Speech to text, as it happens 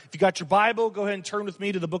If you got your Bible, go ahead and turn with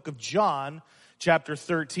me to the book of John, chapter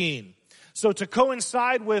 13. So to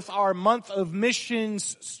coincide with our month of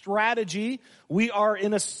missions strategy, we are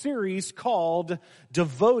in a series called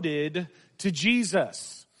Devoted to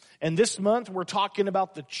Jesus. And this month we're talking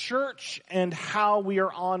about the church and how we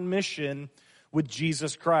are on mission with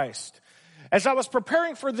Jesus Christ. As I was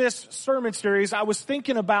preparing for this sermon series, I was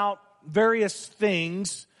thinking about various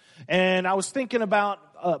things, and I was thinking about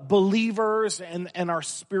believers and our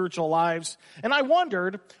spiritual lives. And I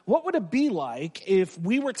wondered, what would it be like if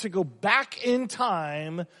we were to go back in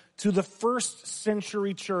time to the first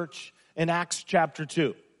century church in Acts chapter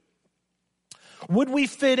 2? Would we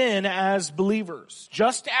fit in as believers,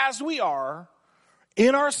 just as we are,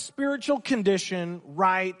 in our spiritual condition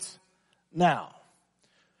right now?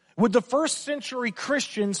 Would the first century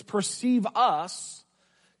Christians perceive us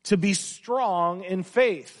to be strong in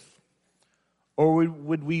faith? Or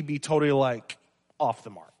would we be totally off the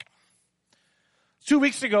mark? 2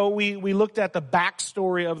 weeks ago, we looked at the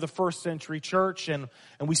backstory of the first century church, and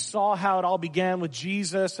we saw how it all began with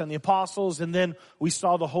Jesus and the apostles, and then we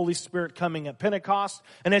saw the Holy Spirit coming at Pentecost.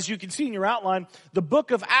 And as you can see in your outline, the book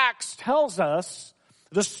of Acts tells us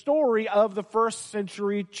the story of the first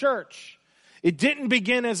century church. It didn't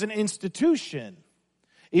begin as an institution.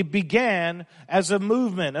 It began as a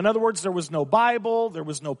movement. In other words, there was no Bible, there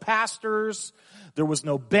was no pastors, there was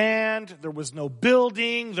no band, there was no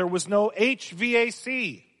building, there was no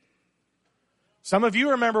HVAC. Some of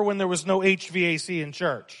you remember when there was no HVAC in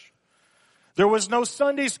church. There was no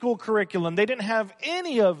Sunday school curriculum. They didn't have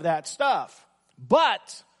any of that stuff.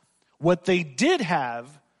 But what they did have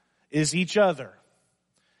is each other.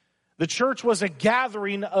 The church was a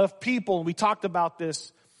gathering of people, and we talked about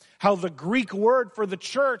this, how the Greek word for the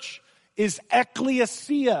church is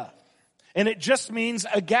ekklesia, and it just means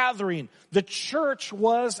a gathering. The church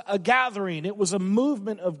was a gathering. It was a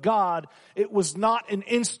movement of God. It was not an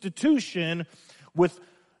institution with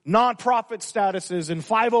nonprofit statuses and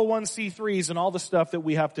 501c3s and all the stuff that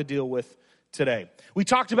we have to deal with today. We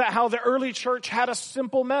talked about how the early church had a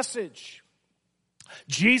simple message.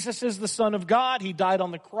 Jesus is the Son of God. He died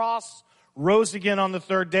on the cross, rose again on the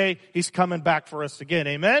third day. He's coming back for us again.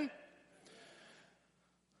 Amen?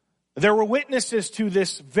 There were witnesses to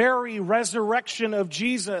this very resurrection of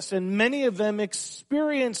Jesus, and many of them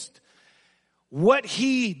experienced what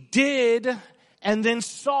he did and then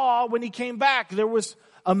saw when he came back. There was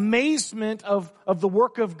amazement of the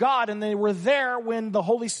work of God, and they were there when the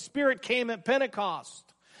Holy Spirit came at Pentecost.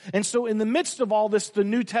 And so in the midst of all this, the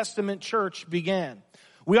New Testament church began.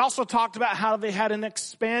 We also talked about how they had an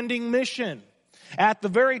expanding mission. At the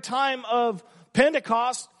very time of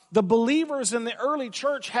Pentecost, the believers in the early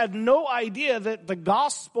church had no idea that the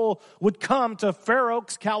gospel would come to Fair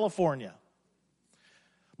Oaks, California.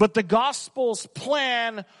 But the gospel's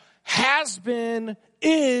plan has been,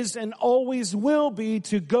 is, and always will be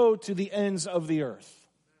to go to the ends of the earth.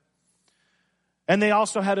 And they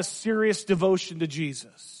also had a serious devotion to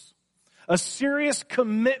Jesus. A serious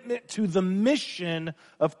commitment to the mission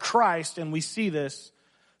of Christ, and we see this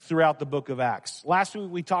throughout the book of Acts. Last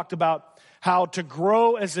week we talked about how to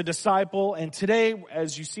grow as a disciple, and today,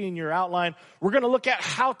 as you see in your outline, we're going to look at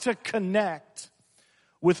how to connect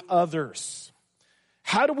with others.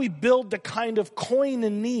 How do we build the kind of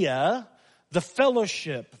koinonia, the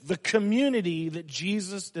fellowship, the community that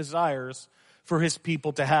Jesus desires for his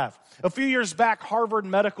people to have? A few years back, Harvard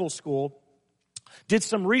Medical School did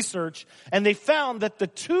some research, and they found that the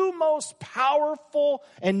two most powerful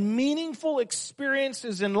and meaningful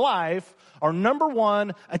experiences in life are, number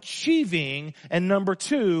one, achieving, and number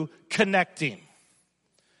two, connecting.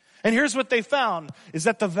 And here's what they found, is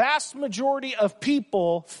that the vast majority of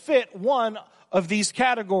people fit one of these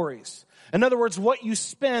categories. In other words, what you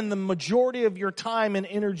spend the majority of your time and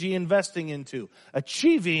energy investing into,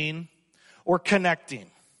 achieving or connecting.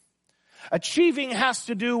 Achieving has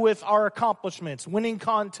to do with our accomplishments, winning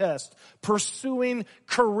contests, pursuing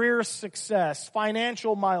career success,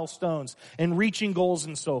 financial milestones, and reaching goals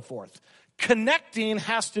and so forth. Connecting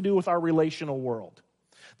has to do with our relational world.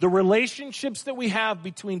 The relationships that we have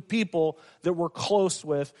between people that we're close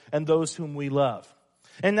with and those whom we love.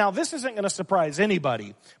 And now this isn't going to surprise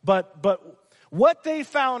anybody, but what they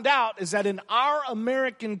found out is that in our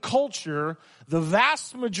American culture, the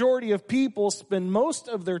vast majority of people spend most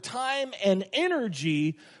of their time and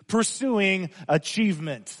energy pursuing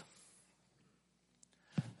achievement,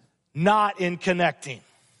 not in connecting.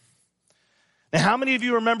 Now, how many of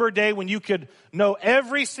you remember a day when you could know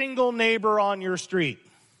every single neighbor on your street?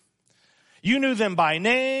 You knew them by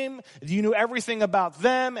name. You knew everything about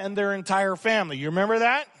them and their entire family. You remember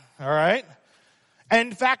that? All right. And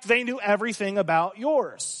in fact, they knew everything about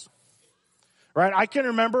yours. Right? I can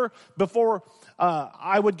remember before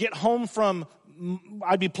I would get home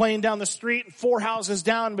I'd be playing down the street, 4 houses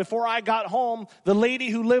down. Before I got home, the lady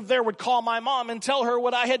who lived there would call my mom and tell her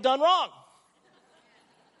what I had done wrong.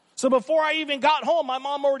 So before I even got home, my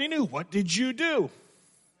mom already knew, what did you do?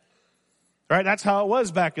 Right? That's how it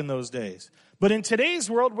was back in those days. But in today's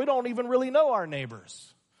world, we don't even really know our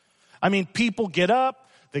neighbors. I mean, people get up,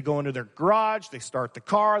 they go into their garage, they start the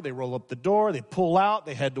car, they roll up the door, they pull out,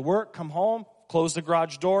 they head to work, come home, close the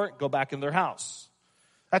garage door, go back in their house.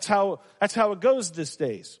 That's how it goes these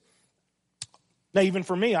days. Now, even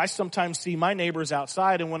for me, I sometimes see my neighbors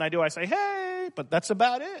outside, and when I do, I say, hey, but that's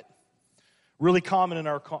about it. Really common in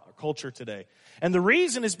our culture today. And the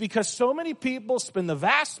reason is because so many people spend the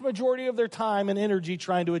vast majority of their time and energy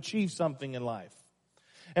trying to achieve something in life.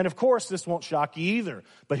 And of course, this won't shock you either,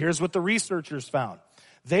 but here's what the researchers found.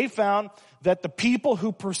 They found that the people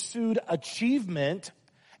who pursued achievement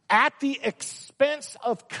at the expense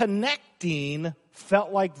of connecting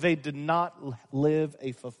felt like they did not live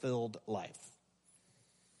a fulfilled life.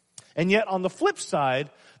 And yet on the flip side,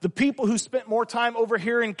 the people who spent more time over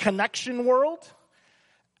here in connection world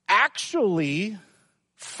actually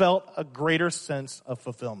felt a greater sense of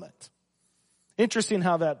fulfillment. Interesting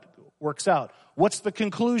how that works out. What's the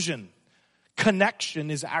conclusion?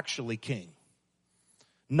 Connection is actually king,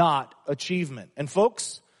 not achievement. And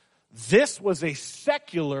folks, this was a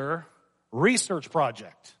secular research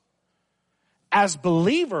project. As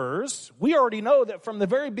believers, we already know that from the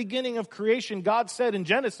very beginning of creation, God said in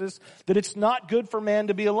Genesis that it's not good for man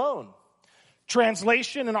to be alone.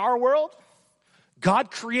 Translation in our world, God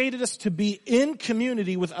created us to be in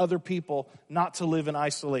community with other people, not to live in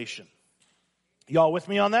isolation. Y'all with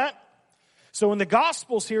me on that? So in the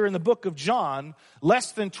Gospels here in the book of John,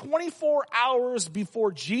 less than 24 hours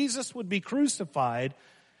before Jesus would be crucified,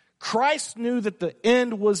 Christ knew that the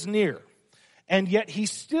end was near. And yet he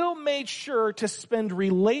still made sure to spend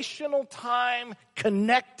relational time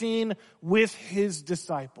connecting with his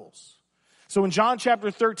disciples. So in John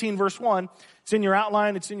chapter 13, verse 1, it's in your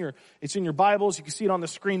outline, it's in your Bibles. You can see it on the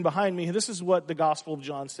screen behind me. This is what the Gospel of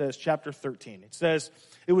John says, chapter 13. It says,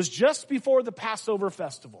 it was just before the Passover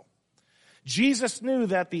festival. Jesus knew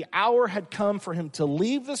that the hour had come for him to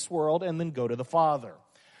leave this world and then go to the Father.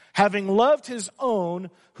 Having loved his own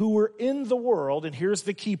who were in the world, and here's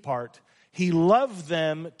the key part, he loved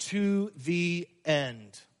them to the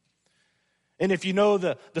end. And if you know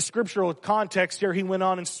the scriptural context here, he went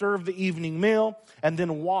on and served the evening meal and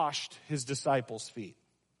then washed his disciples' feet.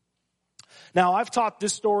 Now, I've taught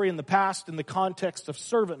this story in the past in the context of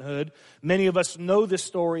servanthood. Many of us know this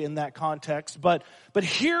story in that context. But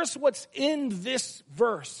here's what's in this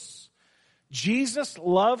verse. Jesus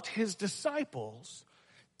loved his disciples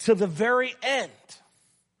to the very end.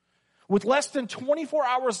 With less than 24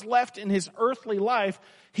 hours left in his earthly life,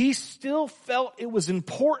 he still felt it was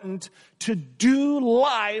important to do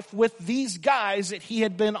life with these guys that he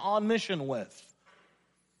had been on mission with.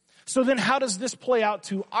 So then how does this play out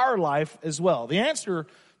to our life as well? The answer,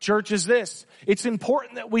 church, is this. It's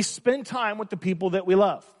important that we spend time with the people that we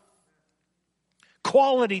love.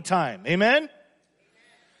 Quality time. Amen?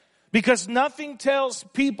 Because nothing tells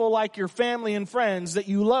people like your family and friends that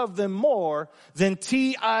you love them more than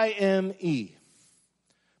time.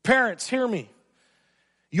 Parents, hear me.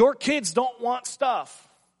 Your kids don't want stuff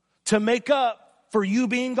to make up for you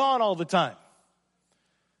being gone all the time.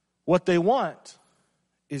 What they want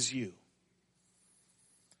is you.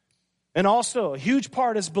 And also, a huge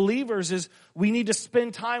part as believers is we need to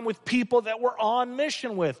spend time with people that we're on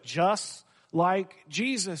mission with, just like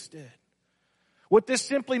Jesus did. What this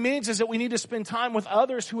simply means is that we need to spend time with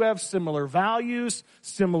others who have similar values,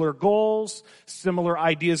 similar goals, similar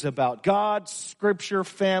ideas about God, Scripture,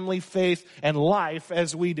 family, faith, and life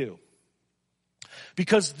as we do.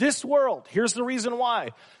 Because this world, here's the reason why,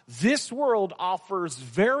 this world offers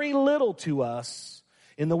very little to us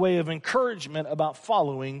in the way of encouragement about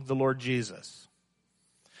following the Lord Jesus.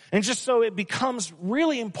 And just so it becomes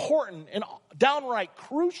really important and downright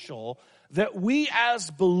crucial that we as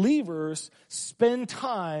believers spend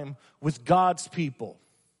time with God's people.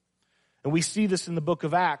 And we see this in the book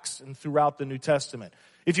of Acts and throughout the New Testament.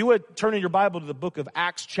 If you would, turn in your Bible to the book of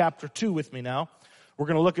Acts chapter 2 with me now. We're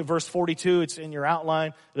going to look at verse 42. It's in your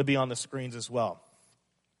outline. It'll be on the screens as well.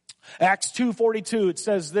 Acts 2:42, it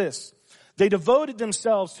says this. They devoted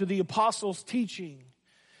themselves to the apostles' teaching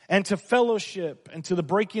and to fellowship and to the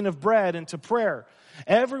breaking of bread and to prayer.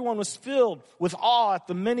 Everyone was filled with awe at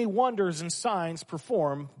the many wonders and signs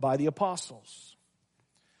performed by the apostles.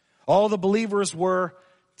 All the believers were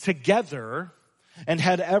together and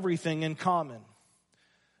had everything in common.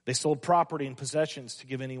 They sold property and possessions to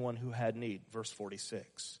give anyone who had need. Verse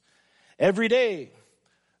 46. Every day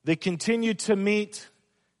they continued to meet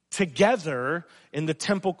together in the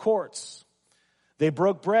temple courts. They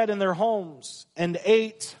broke bread in their homes and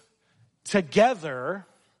ate together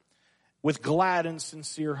with glad and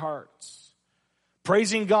sincere hearts,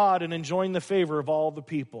 praising God and enjoying the favor of all the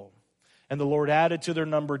people. And the Lord added to their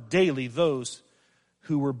number daily those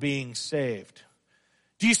who were being saved.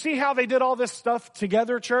 Do you see how they did all this stuff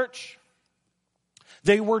together, church?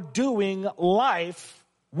 They were doing life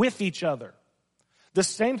with each other. The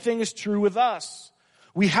same thing is true with us.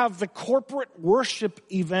 We have the corporate worship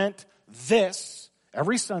event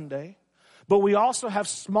every Sunday, but we also have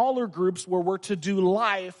smaller groups where we're to do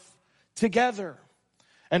life together.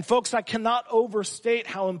 And folks, I cannot overstate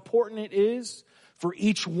how important it is for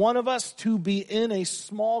each one of us to be in a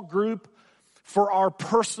small group for our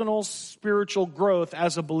personal spiritual growth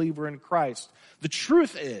as a believer in Christ. The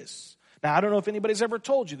truth is, now I don't know if anybody's ever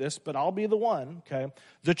told you this, but I'll be the one, okay?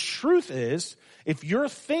 The truth is, if you're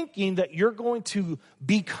thinking that you're going to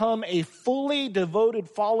become a fully devoted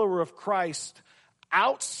follower of Christ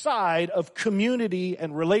outside of community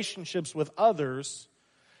and relationships with others,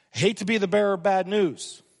 hate to be the bearer of bad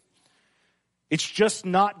news. It's just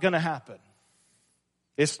not going to happen.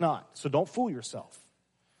 It's not. So don't fool yourself.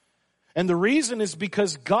 And the reason is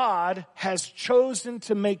because God has chosen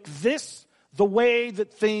to make this the way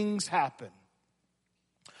that things happen.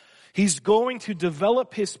 He's going to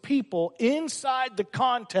develop his people inside the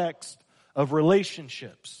context of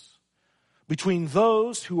relationships between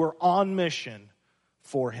those who are on mission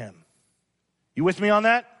for him. You with me on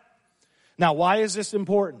that? Now, why is this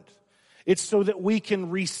important? It's so that we can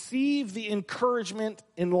receive the encouragement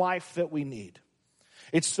in life that we need.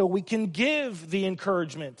 It's so we can give the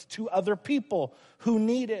encouragement to other people who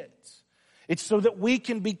need it. It's so that we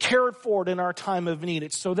can be cared for in our time of need.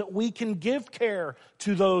 It's so that we can give care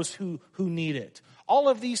to those who need it. All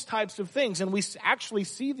of these types of things. And we actually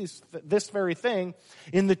see this very thing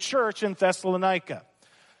in the church in Thessalonica.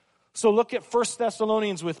 So look at 1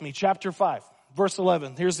 Thessalonians with me, chapter 5, verse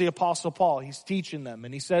 11. Here's the Apostle Paul. He's teaching them,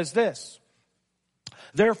 and he says this.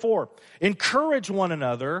 Therefore, encourage one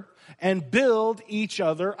another and build each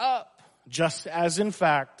other up, just as in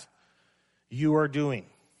fact you are doing.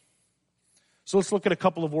 So let's look at a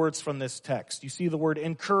couple of words from this text. You see the word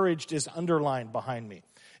encouraged is underlined behind me.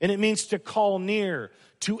 And it means to call near,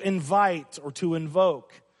 to invite, or to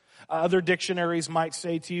invoke. Other dictionaries might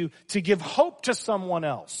say to you, to give hope to someone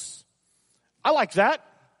else. I like that.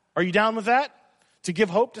 Are you down with that? To give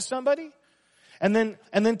hope to somebody? And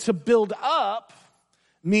then to build up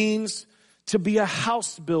means to be a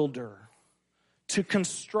house builder, to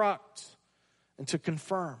construct, and to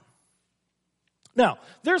confirm. Now,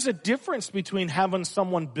 there's a difference between having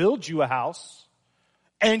someone build you a house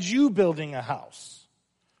and you building a house,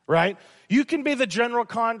 right? You can be the general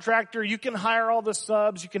contractor, you can hire all the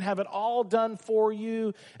subs, you can have it all done for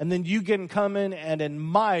you, and then you can come in and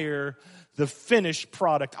admire the finished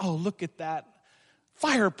product. Oh, look at that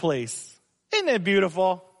fireplace. Isn't it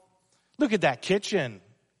beautiful? Look at that kitchen.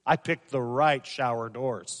 I picked the right shower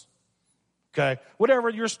doors. Okay? Whatever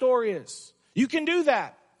your story is. You can do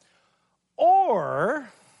that. Or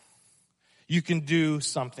you can do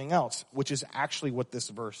something else, which is actually what this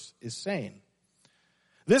verse is saying.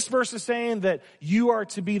 This verse is saying that you are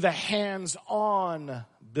to be the hands-on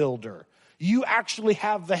builder. You actually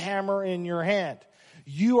have the hammer in your hand.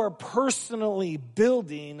 You are personally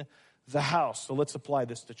building the house. So let's apply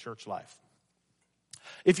this to church life.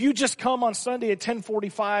 If you just come on Sunday at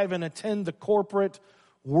 10:45 and attend the corporate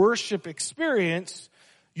worship experience,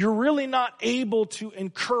 you're really not able to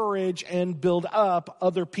encourage and build up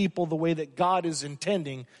other people the way that God is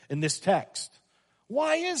intending in this text.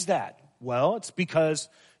 Why is that? Well, it's because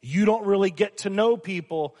you don't really get to know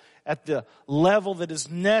people at the level that is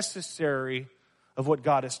necessary of what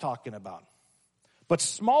God is talking about. But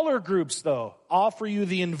smaller groups, though, offer you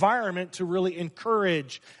the environment to really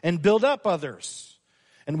encourage and build up others.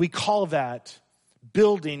 And we call that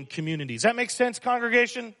building communities. That makes sense,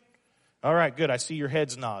 congregation? All right, good. I see your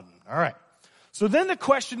heads nodding. All right. So then the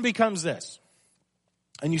question becomes this,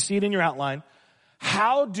 and you see it in your outline.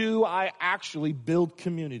 How do I actually build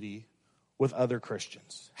community with other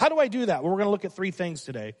Christians? How do I do that? Well, we're going to look at three things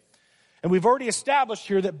today. And we've already established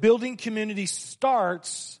here that building community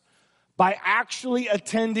starts by actually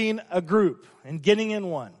attending a group and getting in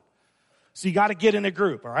one. So you got to get in a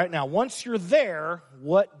group, all right? Now, once you're there,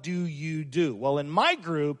 what do you do? Well, in my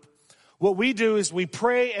group, what we do is we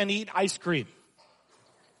pray and eat ice cream.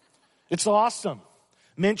 It's awesome.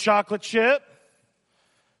 Mint chocolate chip,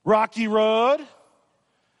 Rocky Road,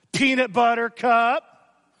 peanut butter cup,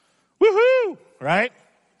 Woohoo! Right?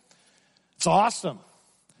 It's awesome.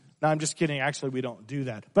 No, I'm just kidding. Actually, we don't do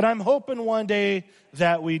that. But I'm hoping one day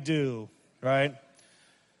that we do, right?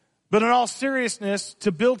 But in all seriousness,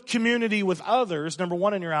 to build community with others, number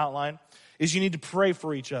one in your outline, is you need to pray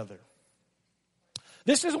for each other.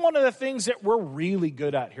 This is one of the things that we're really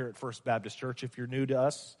good at here at First Baptist Church, if you're new to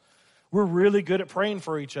us. We're really good at praying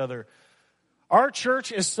for each other. Our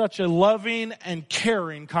church is such a loving and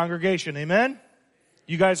caring congregation, amen?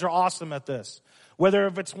 You guys are awesome at this. Whether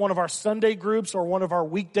if it's one of our Sunday groups or one of our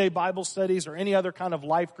weekday Bible studies or any other kind of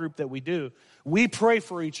life group that we do, we pray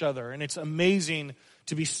for each other, and it's amazing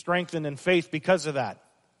to be strengthened in faith because of that.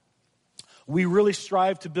 We really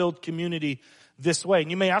strive to build community this way.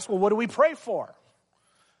 And you may ask, well, what do we pray for?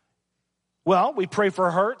 Well, we pray for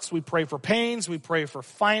hurts, we pray for pains, we pray for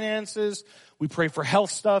finances, we pray for health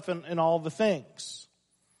stuff and all the things.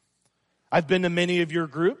 I've been to many of your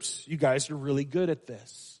groups. You guys are really good at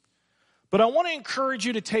this. But I want to encourage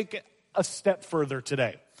you to take it a step further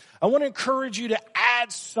today. I want to encourage you to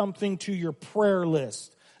add something to your prayer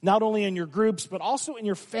list, not only in your groups, but also in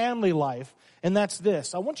your family life, and that's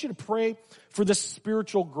this. I want you to pray for the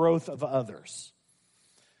spiritual growth of others.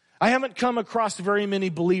 I haven't come across very many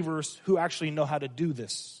believers who actually know how to do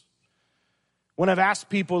this. When I've asked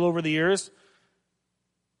people over the years,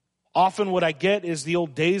 often what I get is the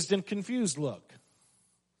old dazed and confused look.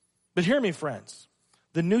 But hear me, friends.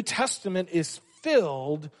 The New Testament is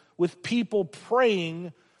filled with people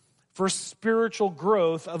praying for spiritual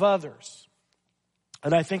growth of others.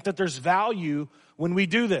 And I think that there's value when we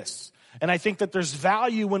do this. And I think that there's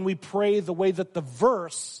value when we pray the way that the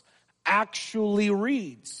verse actually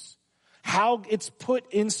reads, how it's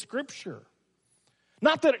put in Scripture.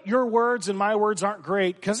 Not that your words and my words aren't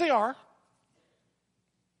great, because they are.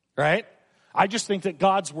 Right? I just think that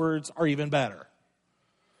God's words are even better.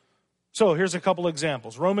 So here's a couple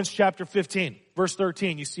examples. Romans chapter 15, verse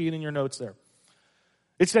 13. You see it in your notes there.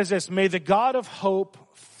 It says this, may the God of hope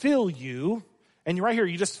fill you. And right here,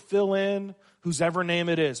 you just fill in whosever name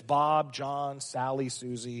it is. Bob, John, Sally,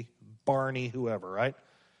 Susie, Barney, whoever, right?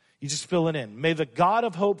 You just fill it in. May the God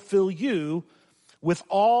of hope fill you with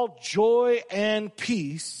all joy and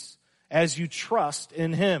peace as you trust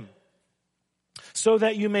in him, so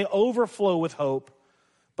that you may overflow with hope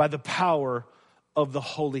by the power of the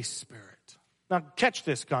Holy Spirit. Now, catch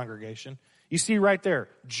this, congregation. You see right there,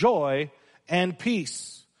 joy and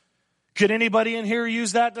peace. Could anybody in here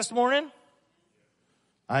use that this morning?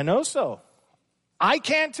 I know so. I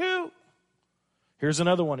can too. Here's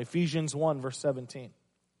another one, Ephesians 1, verse 17.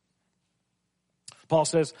 Paul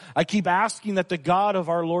says, I keep asking that the God of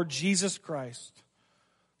our Lord Jesus Christ,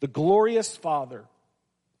 the glorious Father,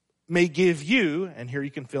 may give you, and here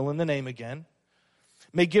you can fill in the name again,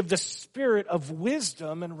 may give the spirit of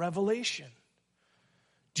wisdom and revelation.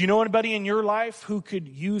 Do you know anybody in your life who could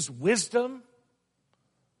use wisdom?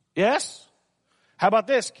 Yes? How about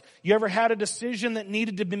this? You ever had a decision that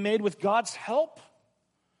needed to be made with God's help?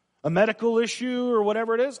 A medical issue or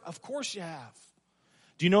whatever it is? Of course you have.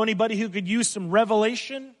 Do you know anybody who could use some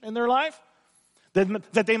revelation in their life?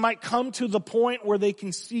 That they might come to the point where they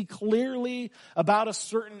can see clearly about a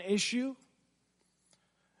certain issue?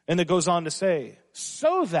 And it goes on to say,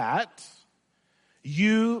 so that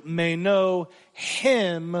you may know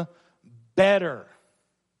him better.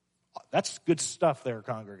 That's good stuff there,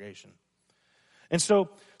 congregation. And so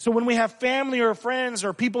when we have family or friends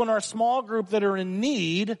or people in our small group that are in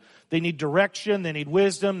need, they need direction, they need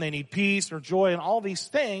wisdom, they need peace or joy and all these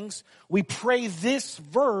things, we pray this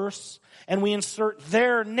verse and we insert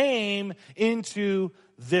their name into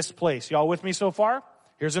this place. Y'all with me so far?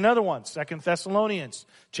 Here's another one, 2 Thessalonians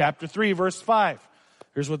chapter 3, verse 5.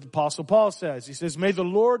 Here's what the Apostle Paul says. He says, may the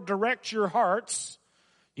Lord direct your hearts.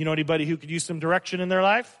 You know anybody who could use some direction in their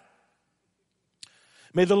life?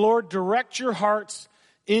 May the Lord direct your hearts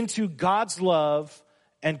into God's love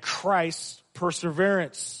and Christ's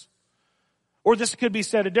perseverance. Or this could be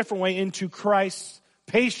said a different way, into Christ's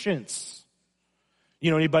patience.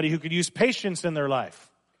 You know anybody who could use patience in their life?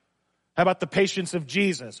 How about the patience of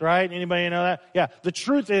Jesus, right? Anybody know that? Yeah, the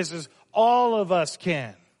truth is all of us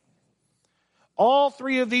can. All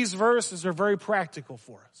three of these verses are very practical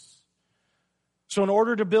for us. So in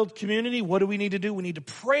order to build community, what do we need to do? We need to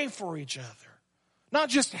pray for each other. Not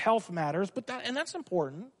just health matters, and that's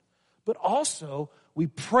important, but also we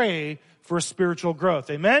pray for spiritual growth.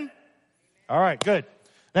 Amen? All right, good.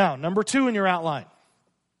 Now, number 2 in your outline.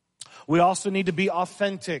 We also need to be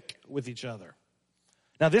authentic with each other.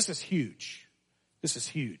 Now, this is huge. This is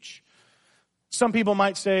huge. Some people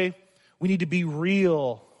might say we need to be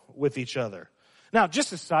real with each other. Now,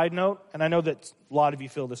 just a side note, and I know that a lot of you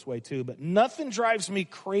feel this way too, but nothing drives me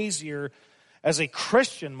crazier as a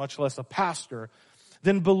Christian, much less a pastor,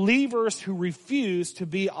 than believers who refuse to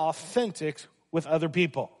be authentic with other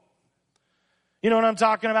people. You know what I'm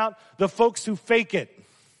talking about? The folks who fake it,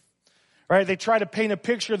 right? They try to paint a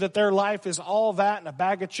picture that their life is all that and a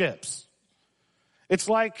bag of chips. It's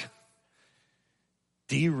like,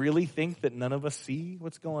 do you really think that none of us see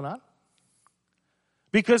what's going on?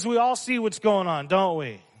 Because we all see what's going on, don't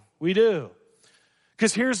we? We do.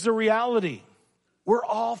 Because here's the reality. We're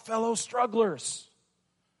all fellow strugglers.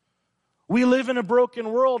 We live in a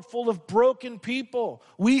broken world full of broken people.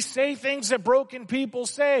 We say things that broken people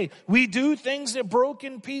say. We do things that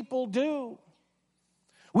broken people do.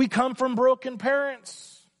 We come from broken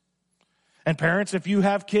parents. And parents, if you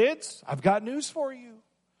have kids, I've got news for you.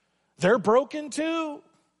 They're broken too.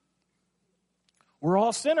 We're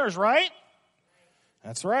all sinners, right?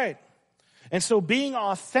 That's right. And so being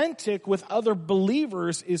authentic with other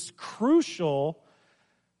believers is crucial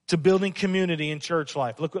to building community in church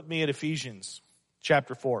life. Look with me at Ephesians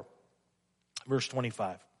chapter 4, verse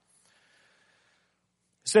 25. It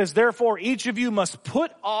says, therefore, each of you must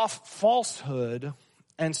put off falsehood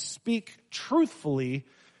and speak truthfully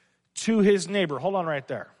to his neighbor. Hold on right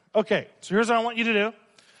there. Okay, so here's what I want you to do.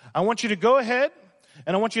 I want you to go ahead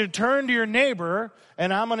and I want you to turn to your neighbor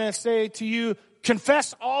and I'm going to say to you,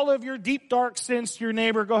 confess all of your deep, dark sins to your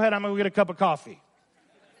neighbor. Go ahead, I'm going to get a cup of coffee.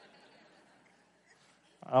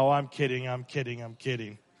 Oh, I'm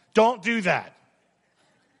kidding. Don't do that.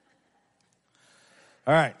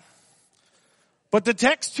 All right. But the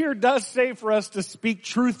text here does say for us to speak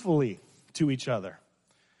truthfully to each other.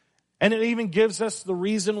 And it even gives us the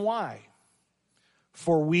reason why.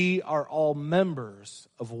 For we are all members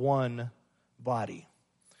of one body.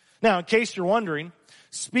 Now, in case you're wondering,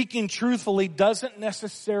 speaking truthfully doesn't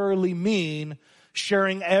necessarily mean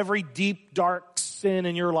sharing every deep, dark sin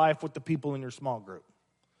in your life with the people in your small group.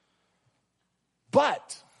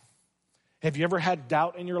 But, have you ever had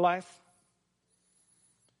doubt in your life?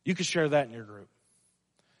 You can share that in your group.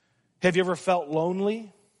 Have you ever felt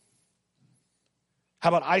lonely? How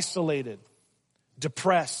about isolated,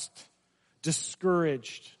 depressed,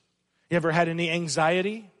 discouraged? You ever had any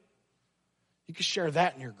anxiety? You can share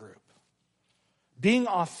that in your group. Being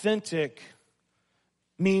authentic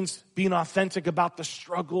means being authentic about the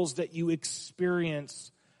struggles that you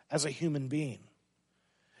experience as a human being.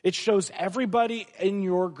 It shows everybody in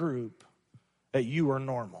your group that you are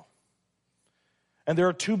normal. And there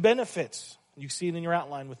are two benefits. You see it in your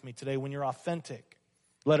outline with me today when you're authentic.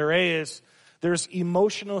 Letter A is there's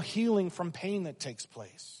emotional healing from pain that takes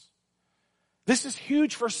place. This is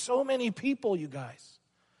huge for so many people, you guys.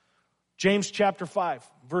 James chapter 5,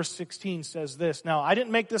 verse 16 says this. Now, I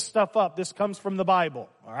didn't make this stuff up. This comes from the Bible,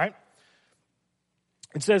 all right?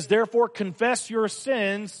 It says, therefore, confess your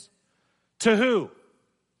sins to who?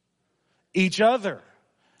 Each other.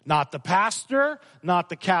 Not the pastor, not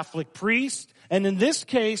the Catholic priest. And in this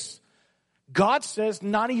case, God says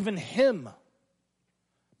not even him,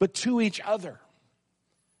 but to each other.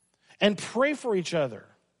 And pray for each other.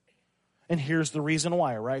 And here's the reason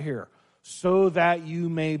why, right here. So that you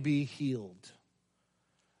may be healed.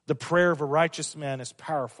 The prayer of a righteous man is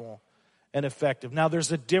powerful and effective. Now,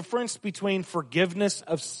 there's a difference between forgiveness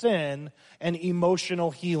of sin and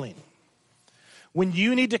emotional healing. When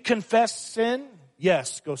you need to confess sin,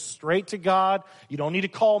 yes, go straight to God. You don't need to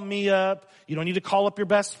call me up. You don't need to call up your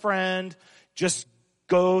best friend. Just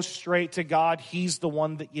go straight to God. He's the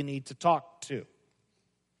one that you need to talk to.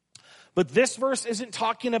 But this verse isn't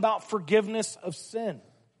talking about forgiveness of sin.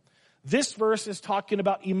 This verse is talking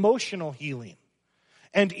about emotional healing.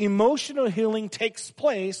 And emotional healing takes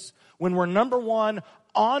place when we're, number one,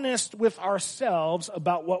 honest with ourselves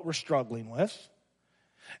about what we're struggling with.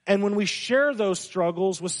 And when we share those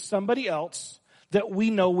struggles with somebody else that we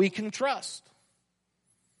know we can trust.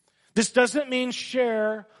 This doesn't mean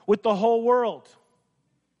share with the whole world.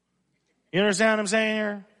 You understand what I'm saying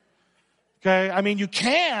here? Okay, I mean, you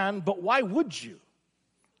can, but why would you?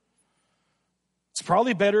 It's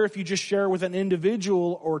probably better if you just share with an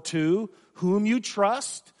individual or two whom you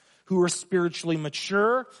trust, who are spiritually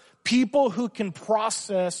mature, people who can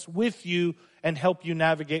process with you and help you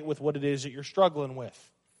navigate with what it is that you're struggling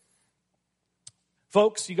with.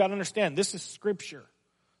 Folks, you got to understand, this is Scripture.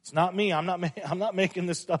 It's not me. I'm not making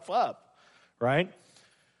this stuff up, right?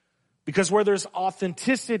 Because where there's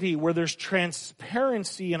authenticity, where there's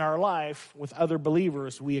transparency in our life with other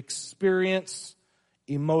believers, we experience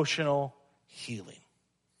emotional healing.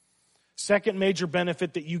 Second major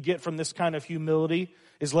benefit that you get from this kind of humility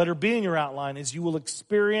is letter B in your outline, is you will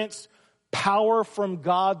experience power from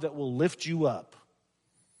God that will lift you up.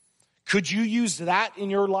 Could you use that in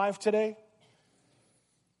your life today?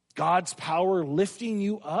 God's power lifting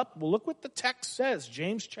you up? Well, look what the text says.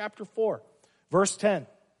 James chapter 4, verse 10. It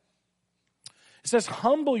says,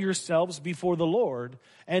 humble yourselves before the Lord,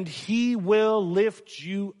 and he will lift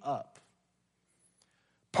you up.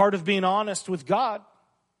 Part of being honest with God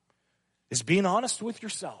is being honest with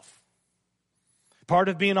yourself. Part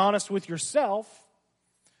of being honest with yourself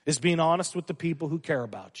is being honest with the people who care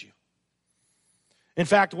about you. In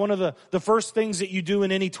fact, one of the first things that you do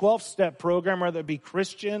in any 12-step program, whether it be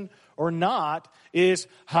Christian or not, is,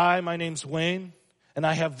 hi, my name's Wayne, and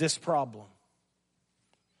I have this problem.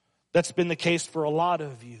 That's been the case for a lot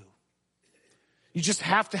of you. You just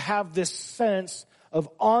have to have this sense of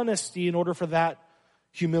honesty in order for that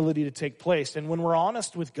humility to take place. And when we're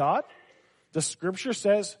honest with God, the scripture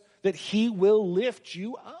says that he will lift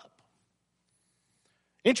you up.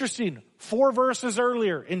 Interesting, 4 verses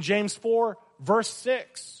earlier in James 4, verse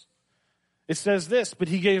 6, it says this, but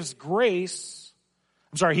he gives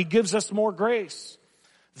us more grace.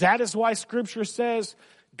 That is why scripture says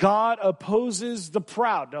God opposes the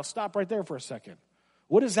proud. Now stop right there for a second.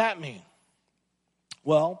 What does that mean?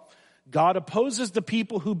 Well, God opposes the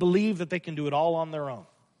people who believe that they can do it all on their own.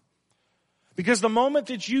 Because the moment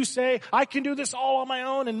that you say, I can do this all on my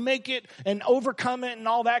own and make it and overcome it and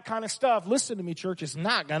all that kind of stuff, listen to me, church, it's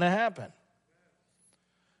not going to happen.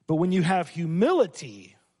 But when you have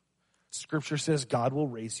humility, scripture says God will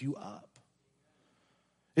raise you up.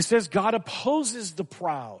 It says God opposes the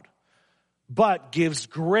proud, but gives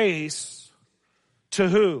grace to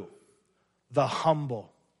who? The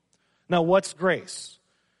humble. Now, what's grace?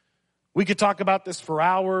 We could talk about this for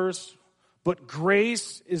hours, but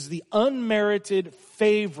grace is the unmerited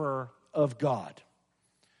favor of God.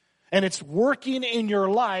 And it's working in your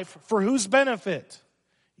life for whose benefit?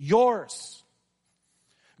 Yours.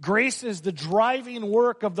 Grace is the driving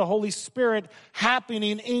work of the Holy Spirit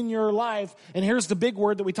happening in your life. And here's the big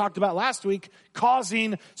word that we talked about last week,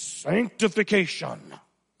 causing sanctification.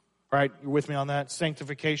 All right, you're with me on that?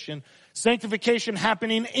 Sanctification. Sanctification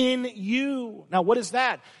happening in you. Now, what is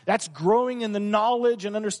that? That's growing in the knowledge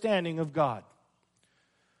and understanding of God.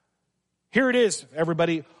 Here it is,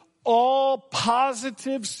 everybody. All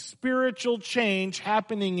positive spiritual change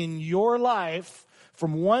happening in your life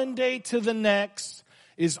from one day to the next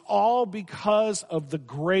is all because of the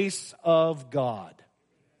grace of God.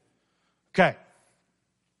 Okay.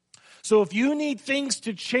 So if you need things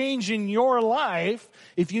to change in your life,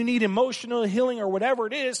 if you need emotional healing or whatever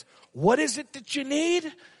it is, what is it that you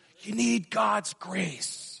need? You need God's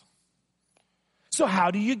grace. So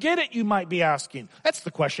how do you get it, you might be asking? That's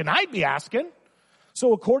the question I'd be asking.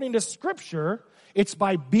 So according to Scripture, it's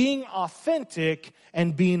by being authentic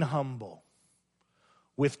and being humble.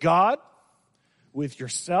 With God, with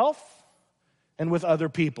yourself, and with other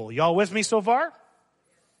people. Y'all with me so far?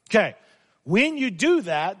 Okay. When you do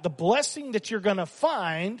that, the blessing that you're going to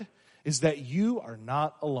find is that you are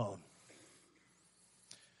not alone.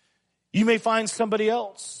 You may find somebody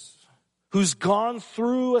else who's gone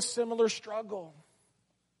through a similar struggle.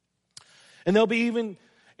 And they'll be even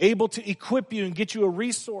able to equip you and get you a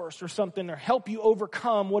resource or something or help you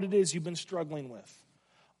overcome what it is you've been struggling with.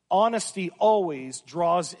 Honesty always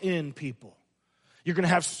draws in people. You're going to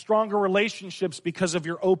have stronger relationships because of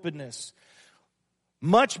your openness.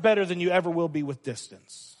 Much better than you ever will be with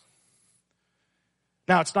distance.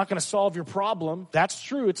 Now, it's not going to solve your problem. That's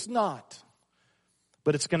true, it's not.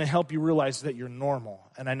 But it's going to help you realize that you're normal.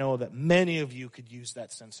 And I know that many of you could use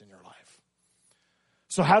that sense in your life.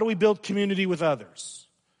 So how do we build community with others?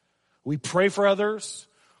 We pray for others.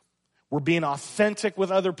 We're being authentic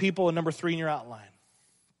with other people. And number 3 in your outline,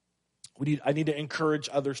 I need to encourage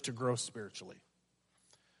others to grow spiritually.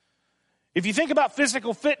 If you think about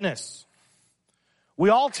physical fitness, we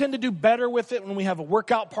all tend to do better with it when we have a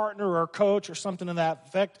workout partner or a coach or something to that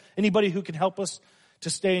effect. Anybody who can help us to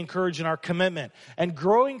stay encouraged in our commitment. And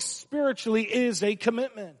growing spiritually is a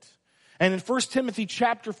commitment. And in 1 Timothy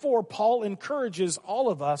chapter 4, Paul encourages all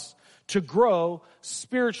of us to grow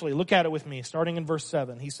spiritually. Look at it with me, starting in verse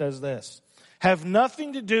 7. He says this, have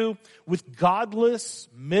nothing to do with godless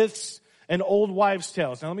myths and old wives'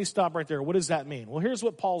 tales. Now let me stop right there. What does that mean? Well, here's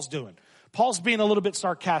what Paul's doing. Paul's being a little bit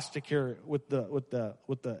sarcastic here with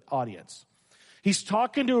the audience. He's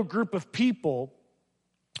talking to a group of people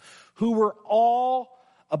who were all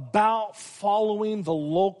about following the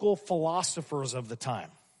local philosophers of the time.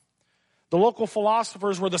 The local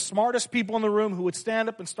philosophers were the smartest people in the room who would stand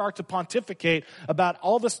up and start to pontificate about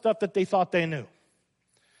all the stuff that they thought they knew.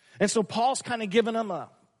 And so Paul's kind of giving them a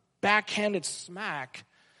backhanded smack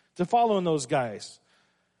to following those guys.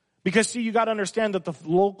 Because, see, you got to understand that the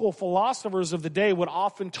local philosophers of the day would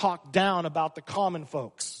often talk down about the common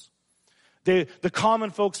folks. The common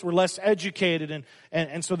folks were less educated,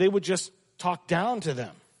 and so they would just talk down to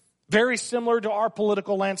them. Very similar to our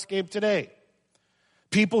political landscape today.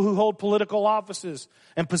 People who hold political offices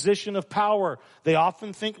and position of power, they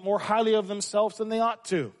often think more highly of themselves than they ought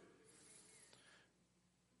to,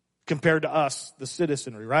 compared to us, the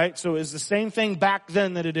citizenry, right? So it's the same thing back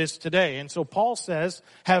then that it is today. And so Paul says,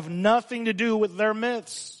 have nothing to do with their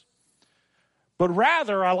myths. But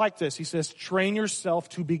rather, I like this, he says, train yourself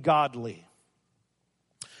to be godly.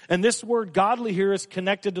 And this word godly here is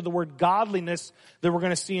connected to the word godliness that we're going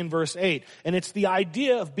to see in verse 8. And it's the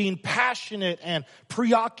idea of being passionate and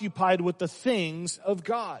preoccupied with the things of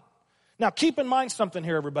God. Now, keep in mind something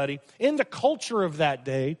here, everybody. In the culture of that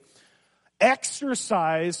day,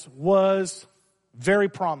 exercise was very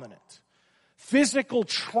prominent. Physical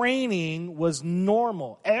training was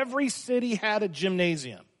normal. Every city had a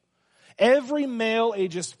gymnasium. Every male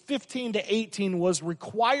ages 15 to 18 was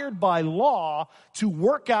required by law to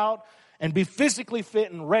work out and be physically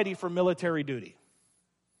fit and ready for military duty.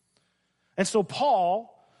 And so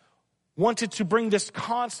Paul wanted to bring this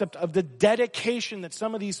concept of the dedication that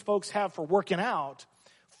some of these folks have for working out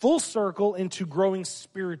full circle into growing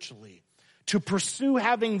spiritually, to pursue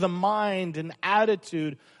having the mind and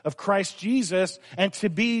attitude of Christ Jesus and to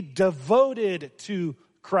be devoted to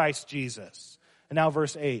Christ Jesus. And now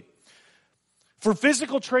verse 8. For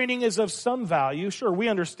physical training is of some value. Sure, we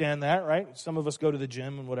understand that, right? Some of us go to the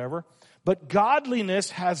gym and whatever. But godliness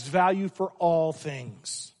has value for all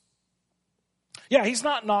things. Yeah, he's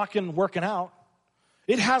not knocking working out.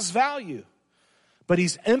 It has value. But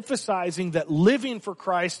he's emphasizing that living for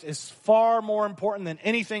Christ is far more important than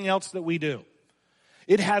anything else that we do.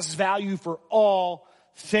 It has value for all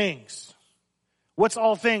things. What's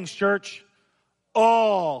all things, church?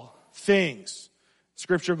 All things.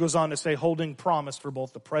 Scripture goes on to say, holding promise for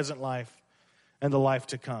both the present life and the life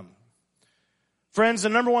to come. Friends, the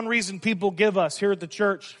number one reason people give us here at the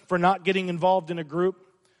church for not getting involved in a group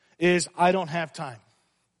is, I don't have time.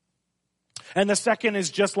 And the second is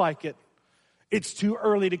just like it. It's too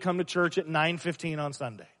early to come to church at 9:15 on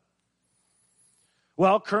Sunday.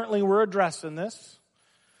 Well, currently we're addressing this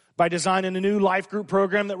by designing a new life group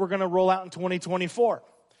program that we're going to roll out in 2024.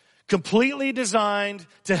 Completely designed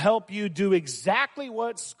to help you do exactly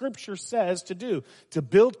what Scripture says to do, to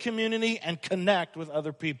build community and connect with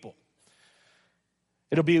other people.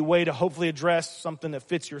 It'll be a way to hopefully address something that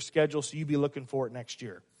fits your schedule, so you'll be looking for it next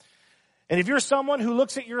year. And if you're someone who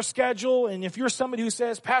looks at your schedule, and if you're somebody who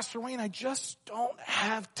says, Pastor Wayne, I just don't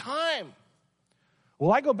have time.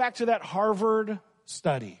 Well, I go back to that Harvard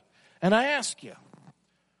study, and I ask you,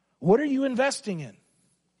 what are you investing in?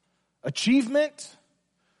 Achievement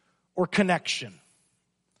or connection?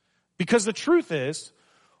 Because the truth is,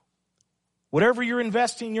 whatever you're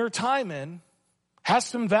investing your time in has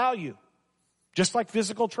some value. Just like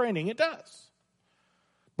physical training, it does.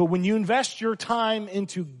 But when you invest your time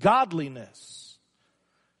into godliness,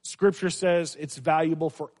 Scripture says it's valuable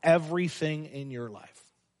for everything in your life.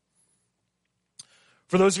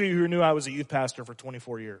 For those of you who knew, I was a youth pastor for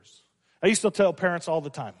 24 years. I used to tell parents all the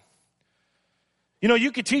time, you know,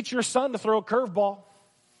 you could teach your son to throw a curveball,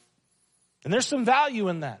 and there's some value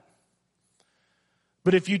in that.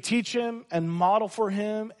 But if you teach him and model for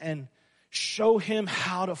him and show him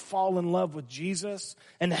how to fall in love with Jesus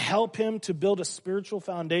and help him to build a spiritual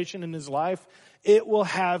foundation in his life, it will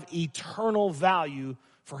have eternal value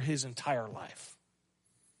for his entire life.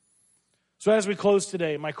 So as we close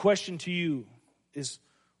today, my question to you is,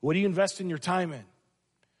 what do you invest in your time in?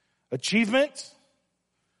 Achievement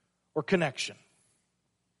or connection?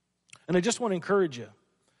 And I just want to encourage you,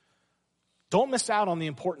 don't miss out on the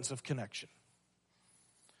importance of connection.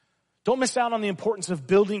 Don't miss out on the importance of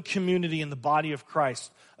building community in the body of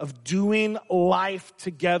Christ, of doing life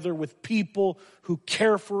together with people who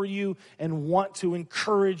care for you and want to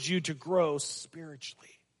encourage you to grow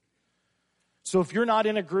spiritually. So if you're not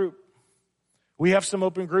in a group, we have some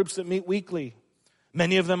open groups that meet weekly,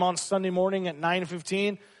 many of them on Sunday morning at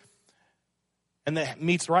 9:15, and that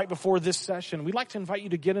meets right before this session. We'd like to invite you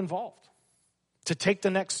to get involved, to take the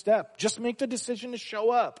next step. Just make the decision to show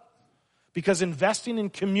up. Because investing in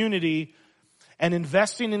community and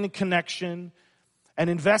investing in the connection and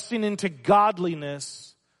investing into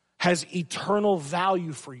godliness has eternal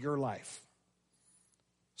value for your life.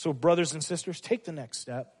 So brothers and sisters, take the next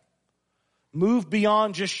step. Move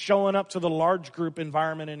beyond just showing up to the large group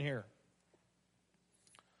environment in here.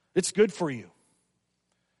 It's good for you.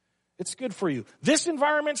 It's good for you. This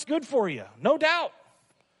environment's good for you, no doubt.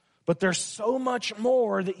 But there's so much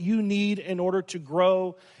more that you need in order to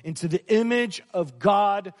grow into the image of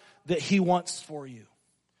God that He wants for you.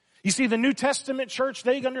 You see, the New Testament church,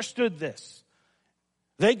 they understood this.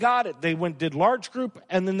 They got it. They did large group,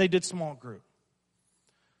 and then they did small group.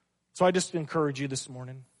 So I just encourage you this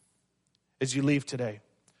morning, as you leave today,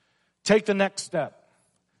 take the next step.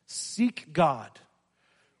 Seek God.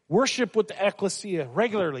 Worship with the ecclesia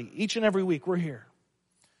regularly, each and every week. We're here.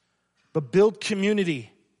 But build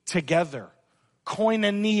community together.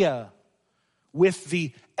 Koinonia with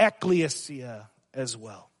the ecclesia as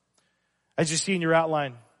well. As you see in your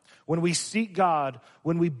outline, when we seek God,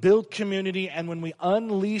 when we build community, and when we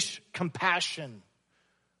unleash compassion,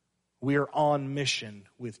 we are on mission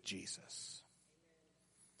with Jesus.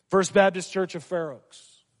 First Baptist Church of Fair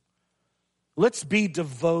Oaks. Let's be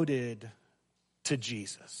devoted to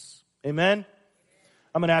Jesus. Amen?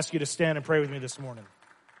 I'm going to ask you to stand and pray with me this morning.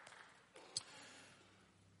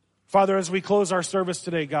 Father, as we close our service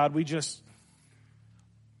today, God, we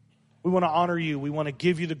want to honor you. We want to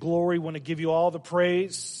give you the glory. We want to give you all the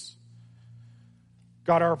praise.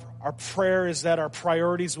 God, our prayer is that our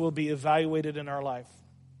priorities will be evaluated in our life.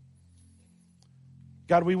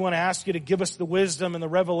 God, we want to ask you to give us the wisdom and the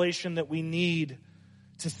revelation that we need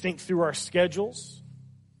to think through our schedules,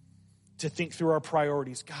 to think through our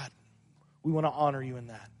priorities. God, we want to honor you in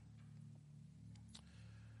that.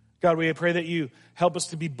 God, we pray that you help us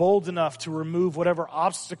to be bold enough to remove whatever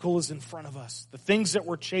obstacle is in front of us, the things that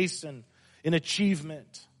we're chasing in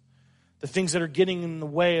achievement, the things that are getting in the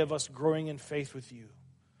way of us growing in faith with you.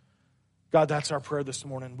 God, that's our prayer this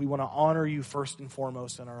morning. We want to honor you first and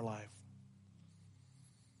foremost in our life.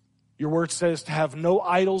 Your word says to have no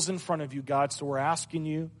idols in front of you, God, so we're asking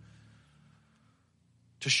you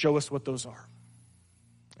to show us what those are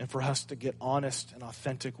and for us to get honest and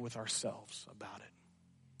authentic with ourselves about it.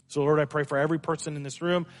 So, Lord, I pray for every person in this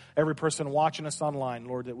room, every person watching us online,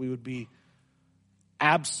 Lord, that we would be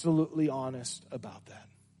absolutely honest about that.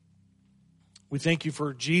 We thank you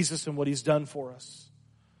for Jesus and what he's done for us.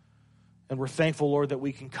 And we're thankful, Lord, that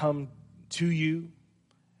we can come to you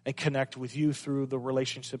and connect with you through the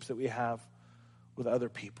relationships that we have with other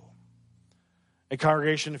people. And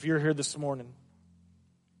congregation, if you're here this morning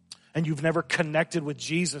and you've never connected with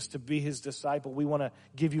Jesus to be his disciple, we want to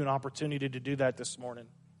give you an opportunity to do that this morning.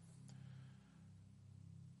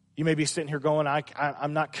 You may be sitting here going,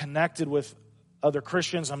 I'm not connected with other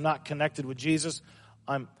Christians. I'm not connected with Jesus.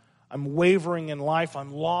 I'm wavering in life.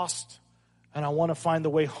 I'm lost, and I want to find the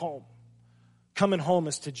way home. Coming home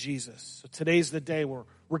is to Jesus. So today's the day where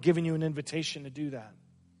we're giving you an invitation to do that.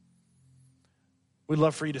 We'd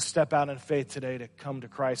love for you to step out in faith today to come to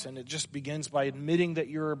Christ, and it just begins by admitting that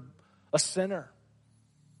you're a sinner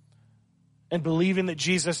and believing that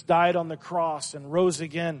Jesus died on the cross and rose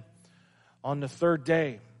again on the third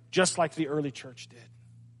day, just like the early church did.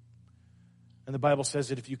 And the Bible says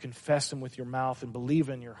that if you confess him with your mouth and believe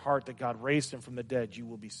in your heart that God raised him from the dead, you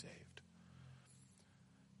will be saved.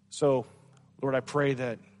 So, Lord, I pray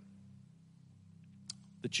that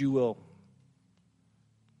you will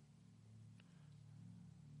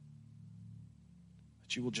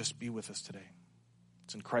just be with us today.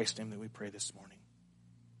 It's in Christ's name that we pray this morning.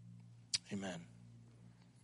 Amen.